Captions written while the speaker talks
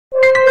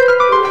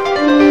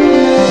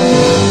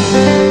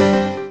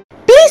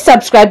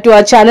subscribe to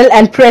our channel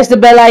and press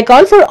the bell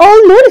icon for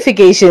all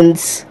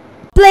notifications.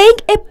 Playing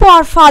a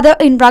poor father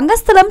in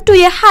Rangasthalam to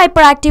a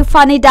hyperactive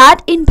funny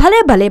dad in Bhale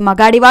Bhale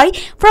Magadivoyi,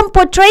 from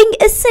portraying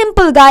a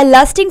simple guy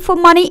lusting for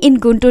money in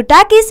Guntur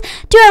Talkies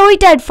to a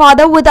retired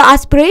father with the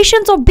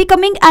aspirations of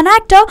becoming an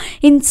actor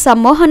in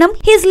Sammohanam,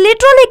 he is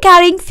literally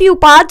carrying few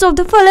parts of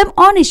the film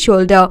on his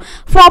shoulder.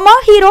 Former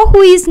hero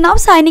who is now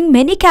signing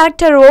many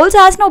character roles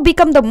has now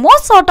become the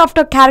most sought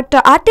after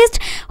character artist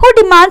who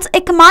demands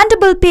a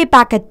commendable pay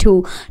packet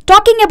too.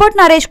 Talking about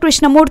Naresh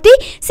Krishna Murthy,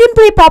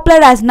 simply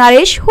popular as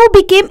Naresh, who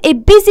became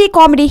a busy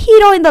comedy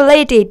hero in the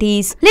late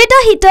 80s. Later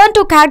he turned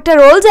to character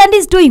roles and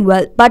is doing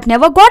well, but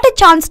never got a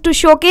chance to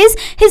showcase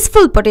his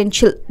full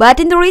potential. But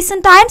in the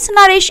recent times,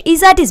 Naresh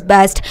is at his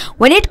best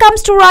when it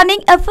comes to running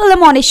a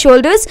film on his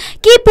shoulders,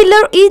 key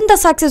pillar in the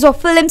success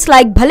of films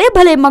like Bhale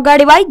Bhale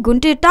Magadivoyi,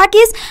 Guntur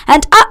Talkies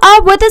and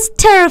with his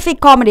terrific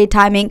comedy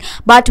timing.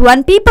 But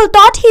when people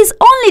thought he's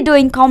only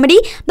doing comedy,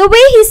 the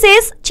way he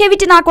says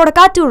Cheviti Na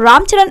Kodaka to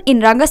Ram Charan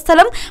in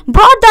Rangasthalam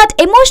brought that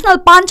emotional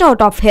punch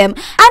out of him.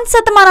 And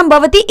Satamanam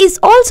Bhavati is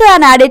also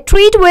an added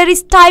treat where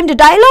his timed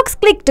dialogues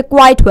clicked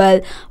quite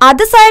well. At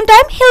the same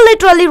time, he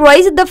literally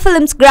raised the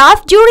film's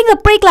graph during the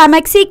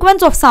pre-climax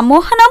sequence of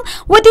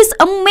Sammohanam with his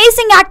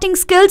amazing acting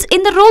skills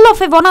in the role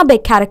of a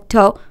wannabe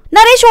character.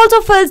 Naresh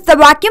also fills the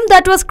vacuum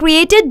that was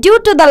created due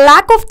to the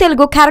lack of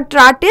Telugu character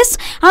artists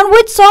and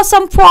which saw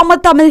some former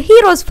Tamil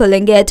heroes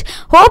filling it.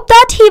 Hope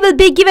that he will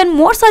be given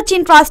more such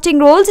interesting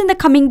roles in the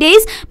coming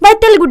days by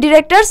Telugu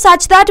directors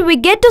such that we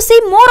get to see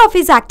more of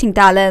his acting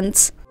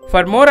talents.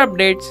 For more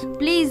updates,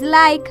 please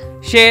like,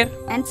 share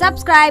and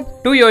subscribe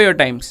to YOYO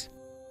Times.